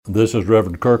This is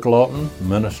Reverend Kirk Lawton,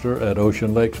 minister at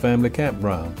Ocean Lakes Family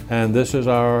Campground, and this is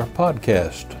our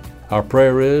podcast. Our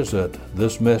prayer is that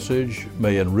this message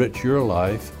may enrich your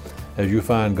life as you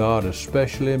find God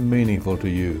especially meaningful to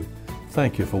you.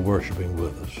 Thank you for worshiping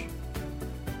with us.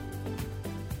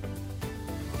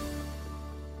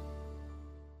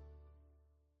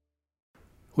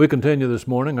 We continue this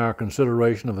morning our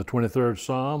consideration of the 23rd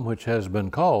Psalm, which has been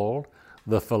called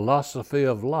the philosophy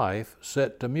of life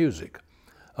set to music.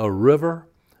 A river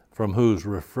from whose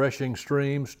refreshing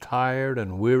streams tired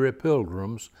and weary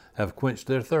pilgrims have quenched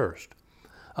their thirst.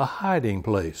 A hiding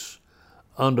place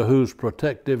under whose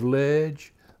protective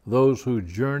ledge those who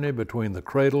journey between the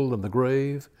cradle and the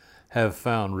grave have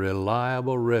found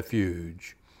reliable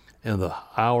refuge in the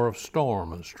hour of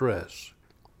storm and stress.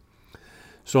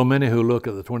 So many who look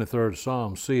at the 23rd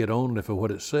Psalm see it only for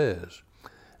what it says,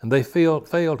 and they fail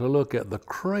to look at the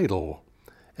cradle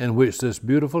in which this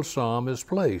beautiful psalm is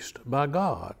placed by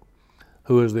God,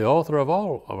 who is the author of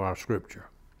all of our scripture.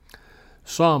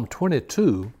 Psalm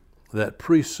 22 that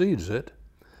precedes it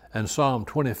and Psalm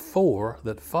 24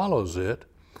 that follows it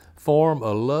form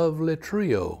a lovely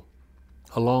trio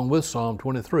along with Psalm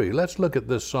 23. Let's look at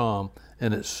this psalm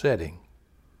in its setting.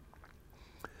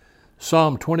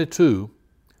 Psalm 22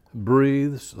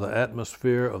 breathes the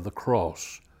atmosphere of the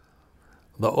cross.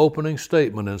 The opening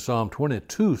statement in Psalm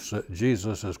 22,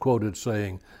 Jesus is quoted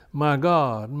saying, my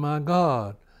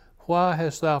God, why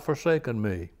hast thou forsaken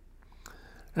me?"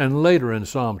 And later in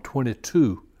Psalm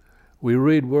 22, we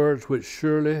read words which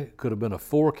surely could have been a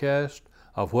forecast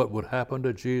of what would happen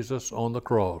to Jesus on the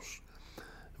cross.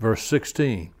 Verse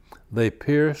 16, "They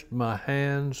pierced my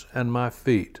hands and my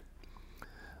feet.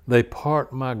 They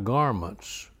part my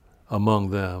garments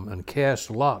among them and cast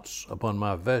lots upon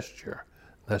my vesture."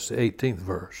 That's the 18th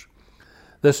verse.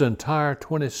 This entire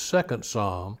 22nd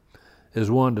Psalm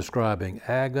is one describing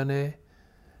agony,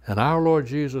 and our Lord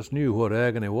Jesus knew what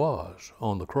agony was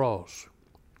on the cross.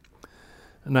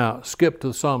 Now, skip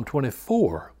to Psalm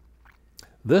 24.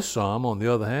 This psalm, on the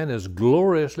other hand, is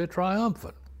gloriously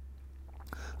triumphant.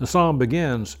 The psalm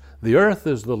begins, "The earth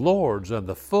is the Lord's and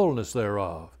the fullness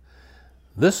thereof."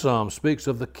 This psalm speaks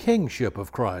of the kingship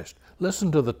of Christ.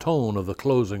 Listen to the tone of the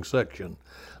closing section.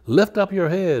 "Lift up your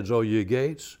heads, O ye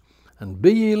gates, and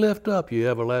be ye lift up, ye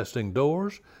everlasting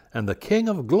doors, and the King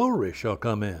of glory shall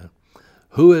come in."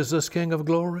 Who is this King of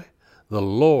glory? The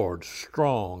Lord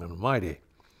strong and mighty,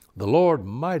 the Lord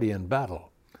mighty in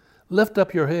battle. "Lift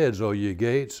up your heads, O ye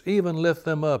gates, even lift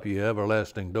them up, ye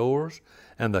everlasting doors,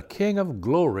 and the King of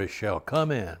glory shall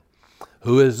come in."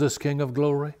 Who is this King of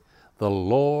glory? The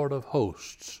Lord of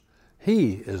hosts.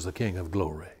 He is the King of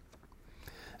glory.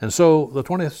 And so the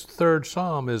 23rd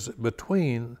Psalm is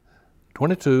between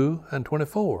 22 and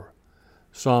 24.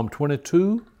 Psalm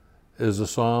 22 is the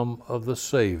Psalm of the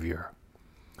Savior.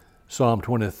 Psalm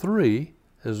 23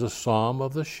 is the Psalm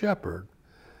of the Shepherd.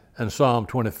 And Psalm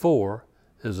 24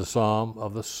 is the Psalm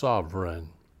of the Sovereign.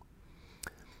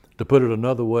 To put it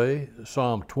another way,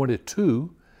 Psalm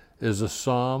 22 is the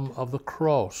Psalm of the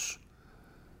Cross.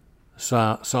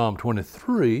 Psalm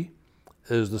 23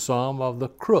 is the Psalm of the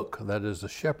crook, that is the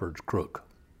shepherd's crook.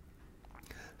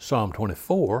 Psalm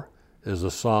 24 is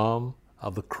the Psalm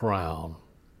of the crown.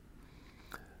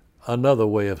 Another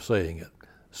way of saying it,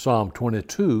 Psalm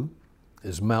 22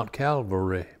 is Mount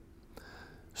Calvary.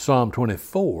 Psalm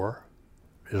 24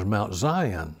 is Mount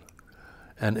Zion.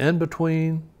 And in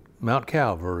between Mount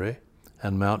Calvary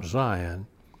and Mount Zion,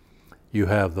 you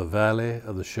have the valley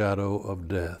of the shadow of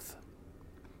death.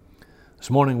 This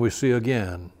morning we see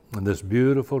again in this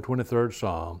beautiful 23rd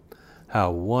Psalm how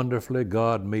wonderfully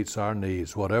God meets our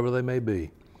needs, whatever they may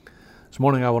be. This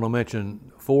morning I want to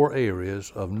mention 4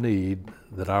 areas of need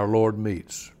that our Lord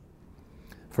meets.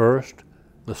 First,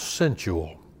 the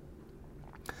sensual.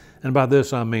 And by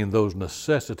this I mean those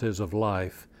necessities of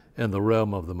life in the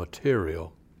realm of the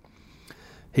material.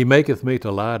 "He maketh me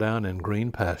to lie down in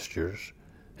green pastures.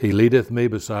 He leadeth me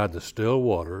beside the still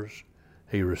waters.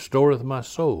 He restoreth my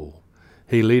soul.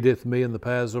 He leadeth me in the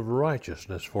paths of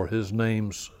righteousness for his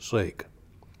name's sake."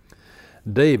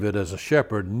 David, as a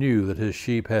shepherd, knew that his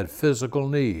sheep had physical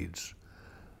needs.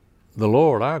 The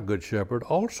Lord, our good shepherd,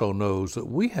 also knows that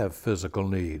we have physical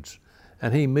needs,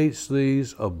 and he meets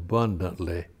these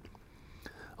abundantly.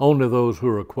 Only those who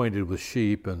are acquainted with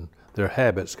sheep and their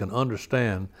habits can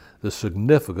understand the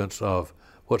significance of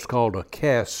what's called a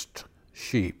cast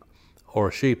sheep, or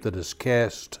a sheep that is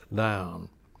cast down.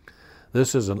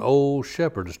 This is an old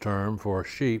shepherd's term for a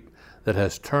sheep that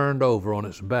has turned over on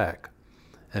its back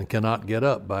and cannot get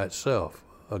up by itself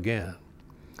again.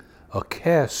 A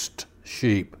cast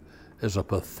sheep is a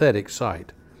pathetic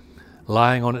sight.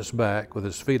 Lying on its back with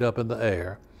its feet up in the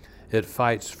air, it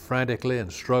fights frantically and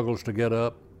struggles to get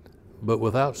up, but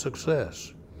without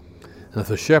success. And if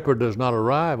the shepherd does not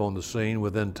arrive on the scene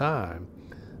within time,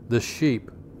 this sheep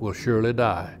will surely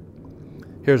die.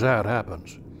 Here's how it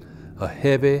happens. A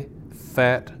heavy,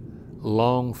 fat,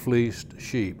 long-fleeced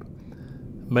sheep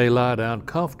may lie down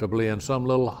comfortably in some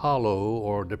little hollow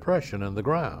or depression in the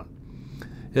ground.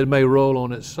 It may roll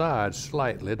on its side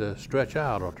slightly to stretch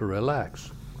out or to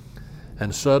relax.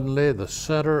 And suddenly the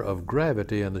center of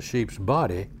gravity in the sheep's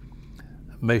body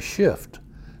may shift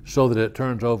so that it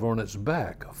turns over on its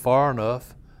back far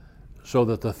enough so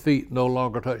that the feet no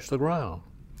longer touch the ground.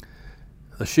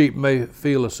 The sheep may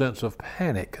feel a sense of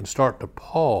panic and start to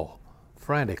paw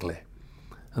frantically.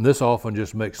 And this often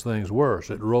just makes things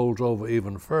worse. It rolls over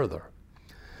even further.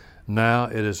 Now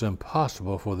it is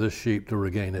impossible for this sheep to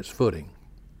regain its footing.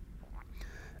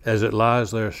 As it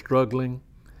lies there struggling,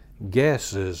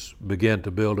 gases begin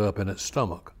to build up in its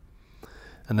stomach.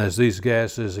 And as these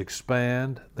gases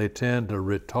expand, they tend to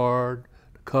retard,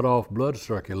 cut off blood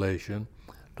circulation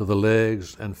to the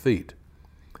legs and feet.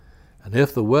 And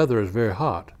if the weather is very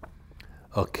hot,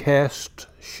 a cast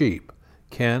sheep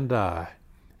can die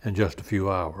in just a few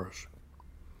hours.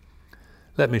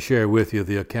 Let me share with you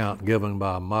the account given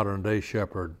by modern-day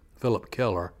shepherd Philip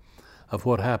Keller of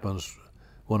what happens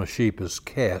when a sheep is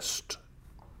cast.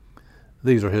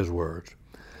 These are his words.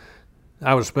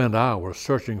 I would spend hours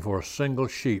searching for a single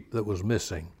sheep that was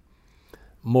missing.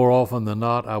 More often than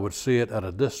not, I would see it at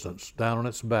a distance, down on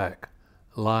its back,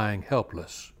 lying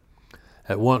helpless.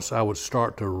 At once I would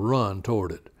start to run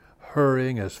toward it,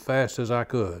 hurrying as fast as I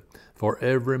could, for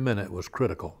every minute was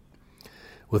critical.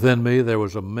 Within me there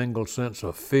was a mingled sense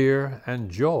of fear and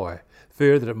joy,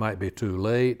 fear that it might be too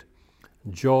late,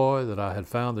 joy that I had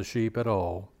found the sheep at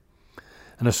all.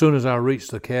 And as soon as I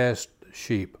reached the cast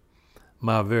sheep,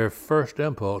 my very first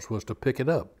impulse was to pick it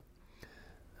up.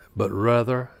 But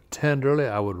rather tenderly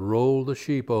I would roll the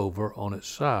sheep over on its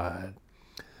side.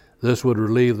 This would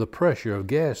relieve the pressure of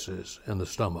gases in the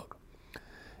stomach.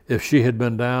 If she had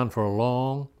been down for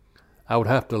long, I would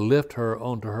have to lift her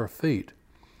onto her feet.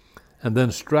 And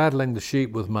then straddling the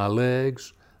sheep with my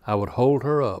legs, I would hold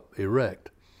her up erect,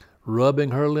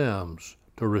 rubbing her limbs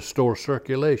to restore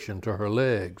circulation to her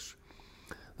legs.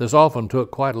 This often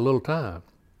took quite a little time.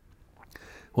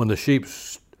 When the sheep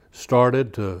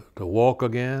started to walk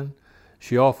again,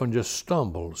 she often just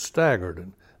stumbled, staggered,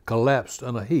 and collapsed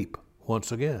in a heap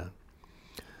once again.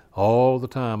 All the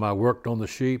time I worked on the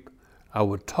sheep, I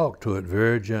would talk to it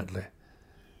very gently.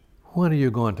 When are you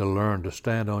going to learn to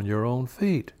stand on your own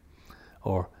feet?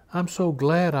 Or, I'm so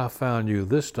glad I found you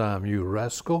this time, you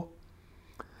rascal.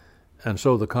 And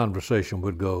so the conversation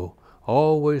would go,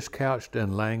 always couched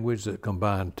in language that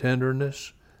combined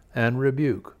tenderness and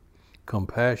rebuke,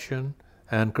 compassion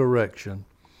and correction.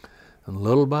 And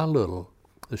little by little,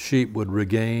 the sheep would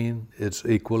regain its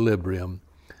equilibrium.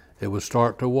 It would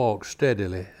start to walk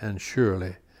steadily and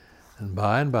surely, and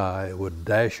by it would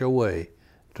dash away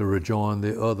to rejoin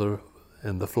the other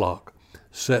in the flock,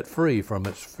 set free from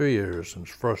its fears and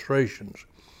frustrations,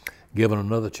 given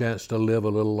another chance to live a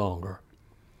little longer.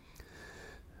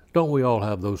 Don't we all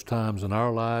have those times in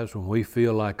our lives when we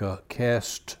feel like a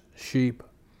cast sheep?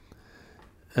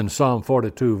 In Psalm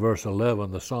 42, verse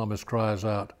 11, the psalmist cries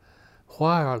out,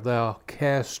 "Why art thou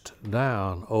cast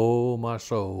down, O my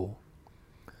soul?"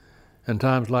 In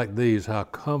times like these, how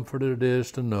comforted it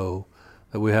is to know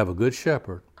that we have a good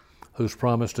shepherd who's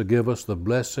promised to give us the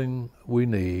blessing we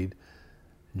need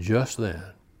just then.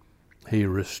 He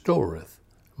restoreth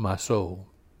my soul.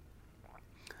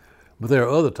 But there are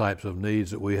other types of needs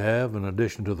that we have in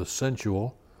addition to the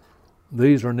sensual.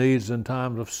 These are needs in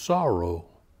times of sorrow.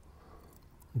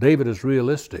 David is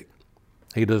realistic.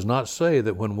 He does not say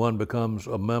that when one becomes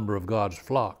a member of God's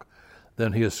flock,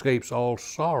 then he escapes all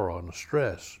sorrow and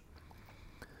stress.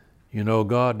 You know,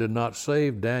 God did not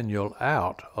save Daniel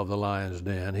out of the lion's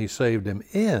den. He saved him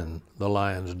in the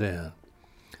lion's den.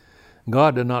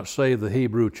 God did not save the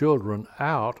Hebrew children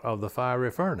out of the fiery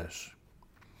furnace.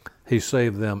 He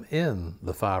saved them in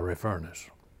the fiery furnace.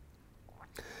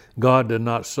 God did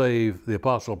not save the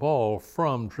Apostle Paul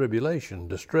from tribulation,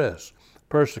 distress,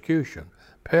 persecution,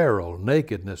 peril,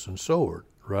 nakedness, and sword.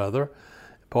 Rather,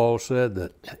 Paul said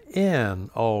that in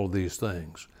all these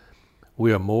things,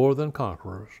 we are more than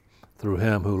conquerors through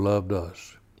him who loved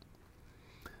us.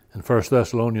 In 1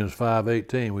 Thessalonians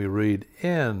 5:18, we read,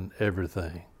 "In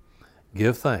everything,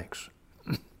 give thanks."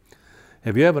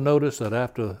 Have you ever noticed that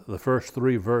after the first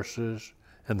 3 verses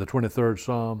in the 23rd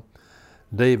Psalm,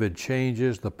 David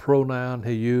changes the pronoun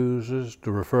he uses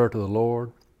to refer to the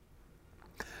Lord?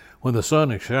 When the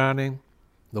sun is shining,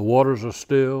 The waters are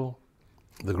still,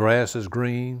 the grass is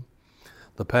green,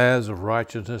 the paths of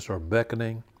righteousness are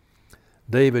beckoning.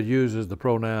 David uses the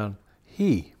pronoun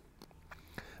he.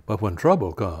 But when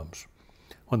trouble comes,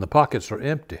 when the pockets are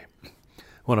empty,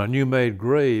 when a new-made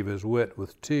grave is wet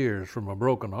with tears from a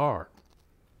broken heart,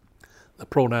 the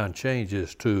pronoun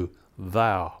changes to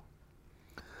thou.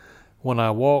 When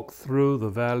I walk through the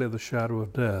valley of the shadow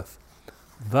of death,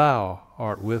 thou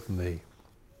art with me.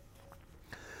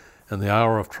 In the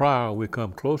hour of trial, we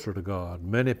come closer to God.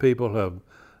 Many people have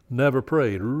never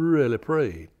prayed, really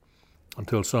prayed,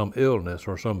 until some illness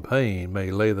or some pain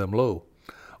may lay them low,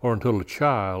 or until a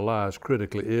child lies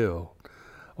critically ill,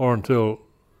 or until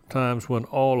times when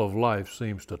all of life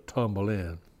seems to tumble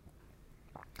in.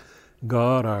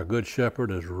 God, our good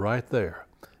shepherd, is right there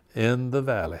in the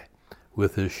valley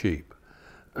with his sheep.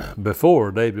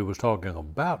 Before, David was talking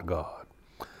about God,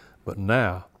 but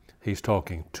now he's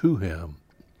talking to him.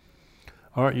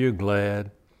 Aren't you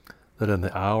glad that in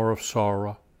the hour of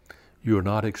sorrow, you are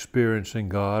not experiencing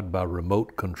God by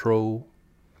remote control?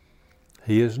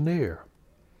 He is near.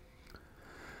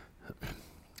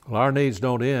 Well, our needs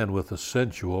don't end with the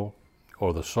sensual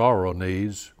or the sorrow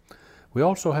needs. We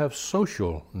also have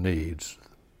social needs.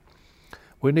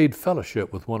 We need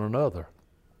fellowship with one another.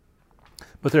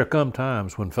 But there come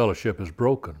times when fellowship is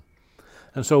broken,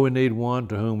 and so we need one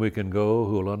to whom we can go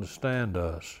who will understand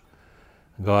us.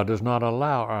 God does not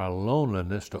allow our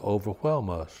loneliness to overwhelm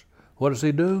us. What does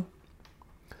he do?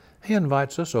 He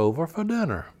invites us over for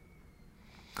dinner.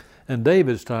 In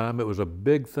David's time, it was a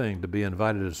big thing to be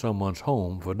invited to someone's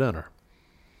home for dinner.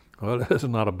 Well, this is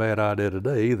not a bad idea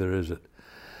today either, is it?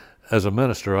 As a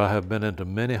minister, I have been into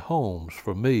many homes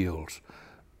for meals.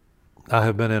 I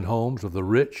have been in homes of the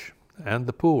rich and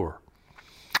the poor.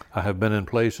 I have been in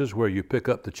places where you pick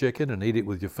up the chicken and eat it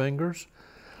with your fingers.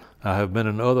 I have been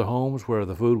in other homes where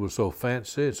the food was so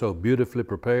fancy, so beautifully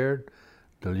prepared,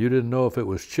 till you didn't know if it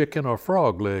was chicken or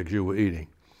frog legs you were eating.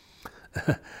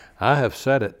 I have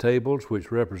sat at tables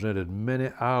which represented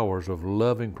many hours of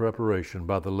loving preparation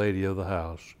by the lady of the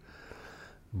house.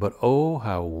 But oh,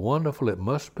 how wonderful it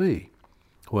must be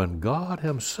when God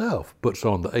himself puts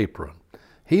on the apron.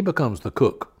 He becomes the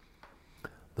cook.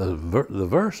 The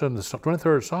verse in the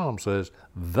 23rd Psalm says,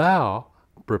 thou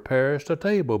preparest a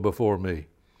table before me.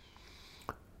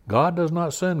 God does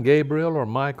not send Gabriel or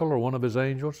Michael or one of his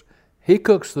angels. He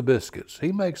cooks the biscuits.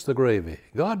 He makes the gravy.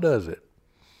 God does it.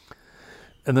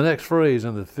 In the next phrase,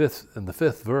 in the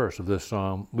fifth verse of this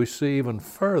psalm, we see even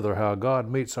further how God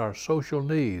meets our social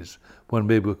needs when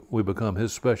we become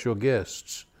his special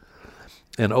guests.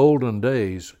 In olden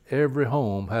days, every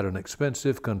home had an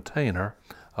expensive container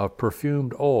of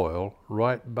perfumed oil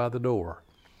right by the door.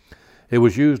 It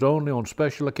was used only on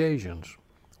special occasions,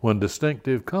 when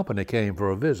distinctive company came for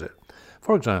a visit.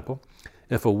 For example,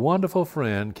 if a wonderful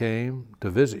friend came to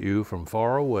visit you from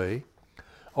far away,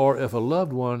 or if a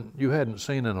loved one you hadn't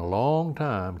seen in a long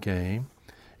time came,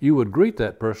 you would greet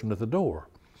that person at the door,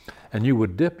 and you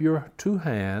would dip your two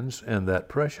hands in that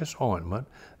precious ointment,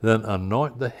 then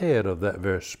anoint the head of that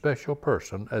very special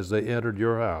person as they entered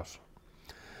your house.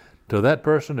 To that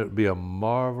person, it would be a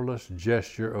marvelous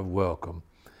gesture of welcome.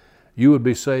 You would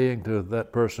be saying to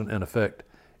that person, in effect,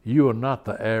 you are not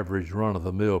the average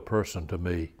run-of-the-mill person to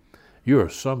me. You are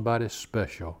somebody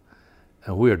special,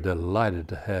 and we are delighted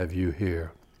to have you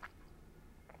here.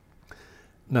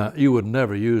 Now, you would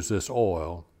never use this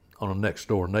oil on a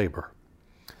next-door neighbor.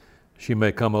 She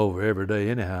may come over every day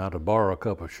anyhow to borrow a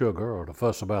cup of sugar or to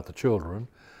fuss about the children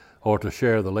or to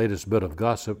share the latest bit of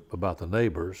gossip about the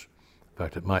neighbors. In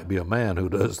fact, it might be a man who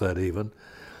does that even.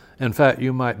 In fact,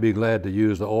 you might be glad to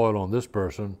use the oil on this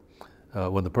person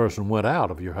when the person went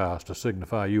out of your house to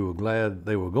signify you were glad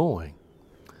they were going.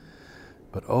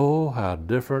 But oh, how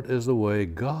different is the way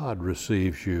God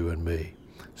receives you and me,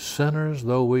 sinners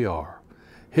though we are.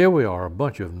 Here we are, a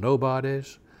bunch of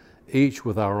nobodies, each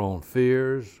with our own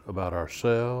fears about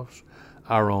ourselves,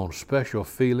 our own special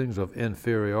feelings of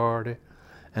inferiority,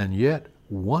 and yet,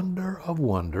 wonder of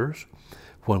wonders,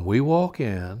 when we walk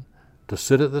in to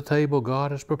sit at the table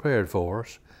God has prepared for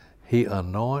us, he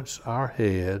anoints our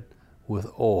head with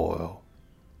oil.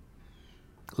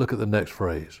 Look at the next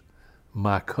phrase,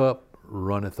 my cup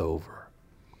runneth over.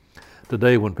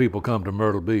 Today, when people come to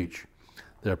Myrtle Beach,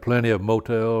 there are plenty of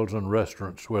motels and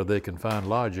restaurants where they can find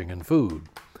lodging and food.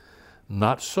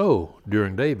 Not so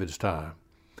during David's time.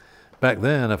 Back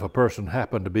then, if a person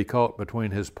happened to be caught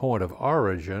between his point of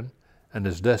origin and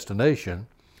his destination,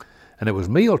 and it was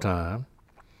mealtime,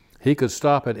 he could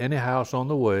stop at any house on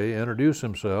the way, introduce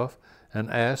himself, and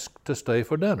ask to stay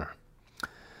for dinner.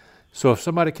 So if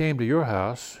somebody came to your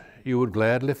house, you would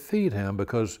gladly feed him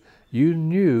because you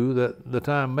knew that the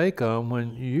time may come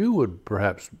when you would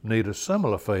perhaps need a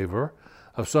similar favor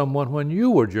of someone when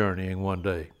you were journeying one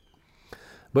day.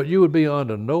 But you would be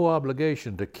under no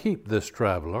obligation to keep this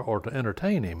traveler or to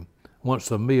entertain him once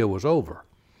the meal was over.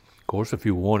 Of course, if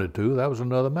you wanted to, that was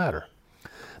another matter.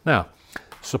 Now,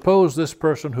 suppose this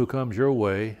person who comes your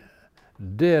way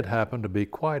did happen to be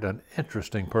quite an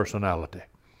interesting personality.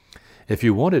 If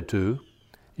you wanted to,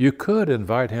 you could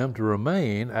invite him to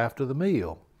remain after the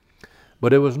meal,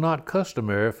 but it was not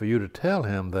customary for you to tell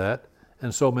him that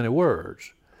in so many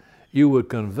words. You would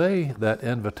convey that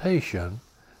invitation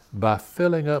by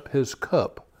filling up his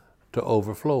cup to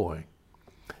overflowing.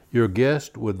 Your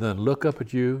guest would then look up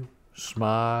at you,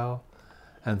 smile,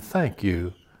 and thank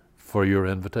you for your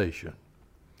invitation.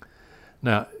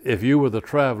 Now, if you were the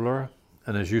traveler,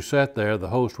 and as you sat there, the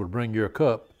host would bring your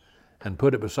cup and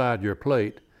put it beside your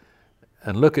plate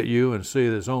and look at you and see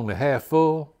that it's only half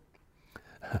full,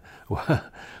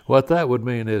 what that would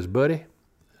mean is, buddy,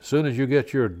 as soon as you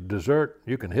get your dessert,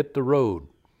 you can hit the road.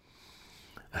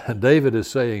 David is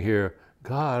saying here,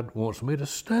 God wants me to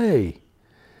stay.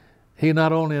 He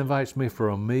not only invites me for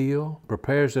a meal,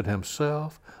 prepares it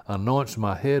himself, anoints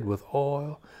my head with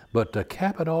oil, but to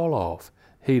cap it all off,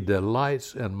 he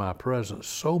delights in my presence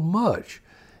so much,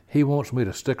 he wants me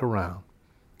to stick around.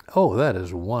 Oh, that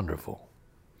is wonderful.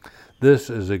 This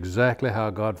is exactly how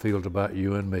God feels about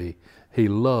you and me. He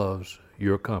loves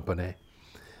your company.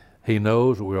 He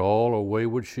knows we all are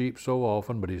wayward sheep so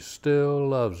often, but he still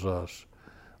loves us.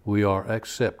 We are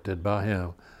accepted by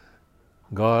him.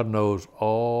 God knows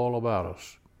all about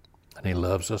us, and he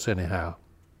loves us anyhow.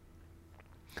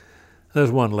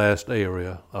 There's one last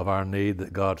area of our need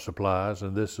that God supplies,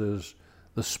 and this is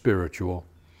the spiritual.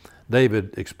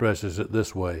 David expresses it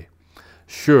this way: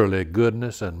 surely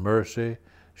goodness and mercy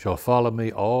shall follow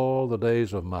me all the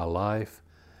days of my life,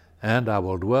 and I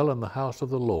will dwell in the house of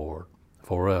the Lord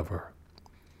forever.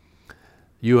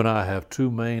 You and I have two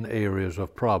main areas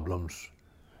of problems: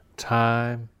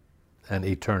 time and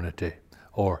eternity,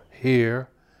 or here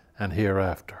and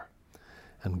hereafter.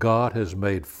 And God has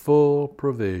made full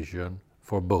provision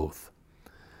for both.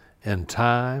 In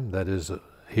time, that is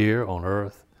here on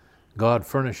earth, God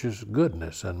furnishes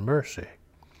goodness and mercy.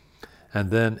 And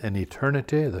then in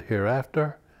eternity, the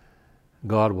hereafter,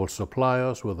 God will supply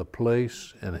us with a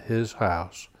place in his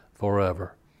house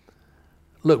forever.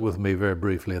 Look with me very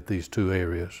briefly at these two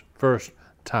areas. First,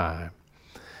 time.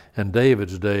 In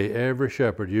David's day, every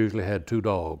shepherd usually had two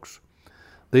dogs.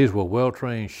 These were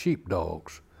well-trained sheep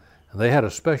dogs, and they had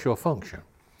a special function.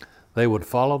 They would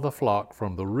follow the flock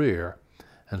from the rear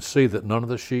and see that none of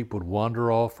the sheep would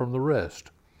wander off from the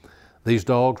rest. These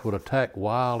dogs would attack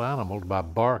wild animals by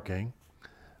barking,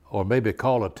 or maybe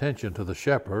call attention to the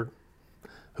shepherd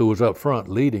who was up front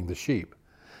leading the sheep.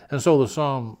 And so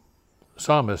the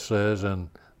psalmist says in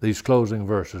these closing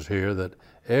verses here that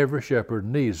every shepherd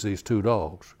needs these two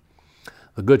dogs.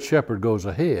 The good shepherd goes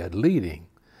ahead, leading,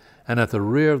 and at the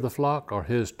rear of the flock are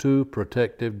his two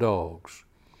protective dogs.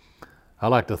 I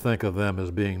like to think of them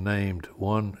as being named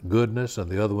one goodness and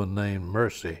the other one named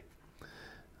mercy.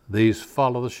 These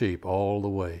follow the sheep all the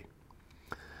way.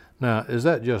 Now, is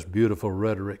that just beautiful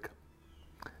rhetoric?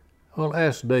 Well,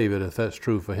 ask David if that's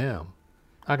true for him.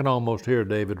 I can almost hear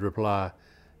David reply,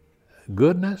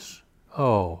 goodness?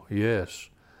 Oh, yes,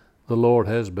 the Lord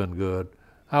has been good.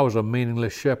 I was a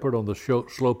meaningless shepherd on the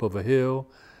slope of a hill.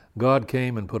 God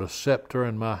came and put a scepter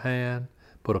in my hand,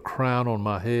 put a crown on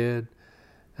my head,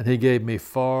 and he gave me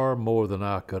far more than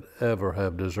I could ever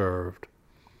have deserved.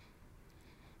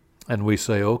 And we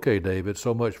say, okay, David,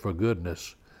 so much for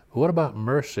goodness. But what about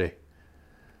mercy?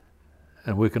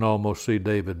 And we can almost see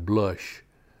David blush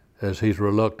as he's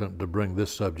reluctant to bring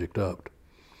this subject up.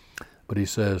 But he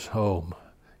says, oh,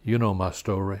 you know my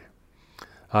story.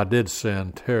 I did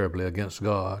sin terribly against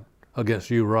God, against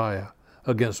Uriah,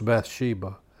 against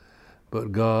Bathsheba,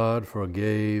 but God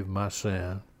forgave my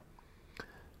sin.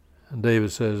 And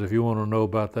David says, if you want to know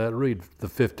about that, read the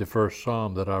 51st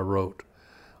Psalm that I wrote.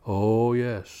 Oh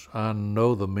yes, I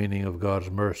know the meaning of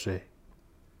God's mercy.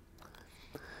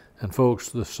 And folks,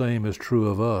 the same is true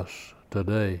of us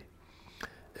today.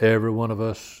 Every one of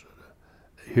us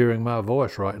hearing my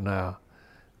voice right now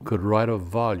could write a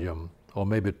volume, or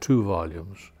maybe 2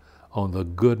 volumes, on the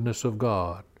goodness of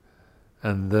God,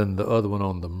 and then the other one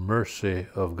on the mercy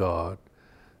of God.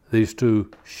 These two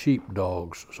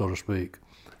sheepdogs, so to speak,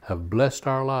 have blessed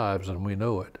our lives, and we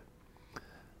know it.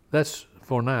 That's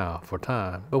for now, for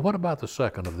time. But what about the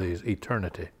second of these,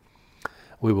 eternity?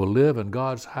 We will live in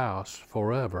God's house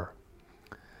forever.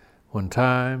 When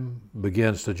time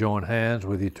begins to join hands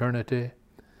with eternity,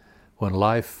 when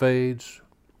life fades,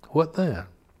 what then?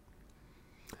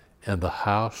 in the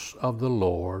house of the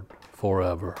Lord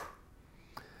forever.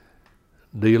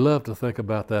 Do you love to think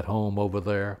about that home over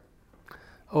there?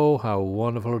 Oh, how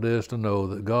wonderful it is to know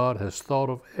that God has thought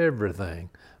of everything,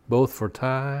 both for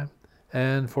time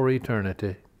and for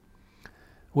eternity.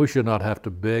 We should not have to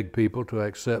beg people to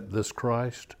accept this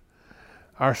Christ.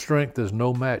 Our strength is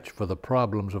no match for the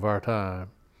problems of our time,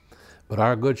 but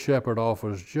our Good Shepherd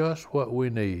offers just what we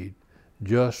need,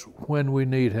 just when we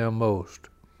need Him most.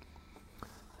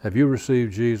 Have you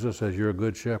received Jesus as your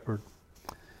Good Shepherd?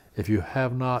 If you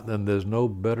have not, then there's no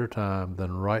better time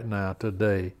than right now,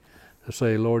 today, to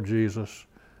say, Lord Jesus,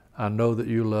 I know that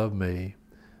you love me.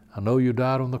 I know you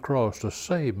died on the cross to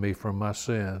save me from my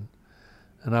sin,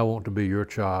 and I want to be your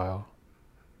child.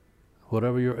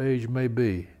 Whatever your age may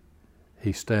be,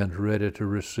 He stands ready to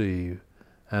receive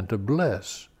and to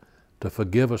bless, to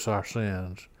forgive us our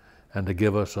sins, and to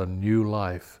give us a new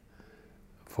life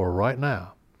for right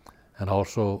now, and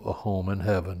also a home in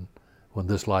heaven when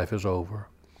this life is over.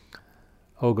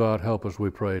 Oh God, help us, we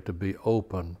pray, to be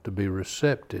open, to be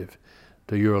receptive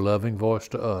to your loving voice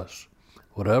to us,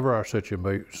 whatever our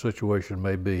situation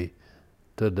may be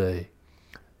today.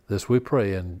 This we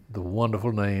pray in the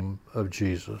wonderful name of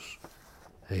Jesus.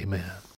 Amen.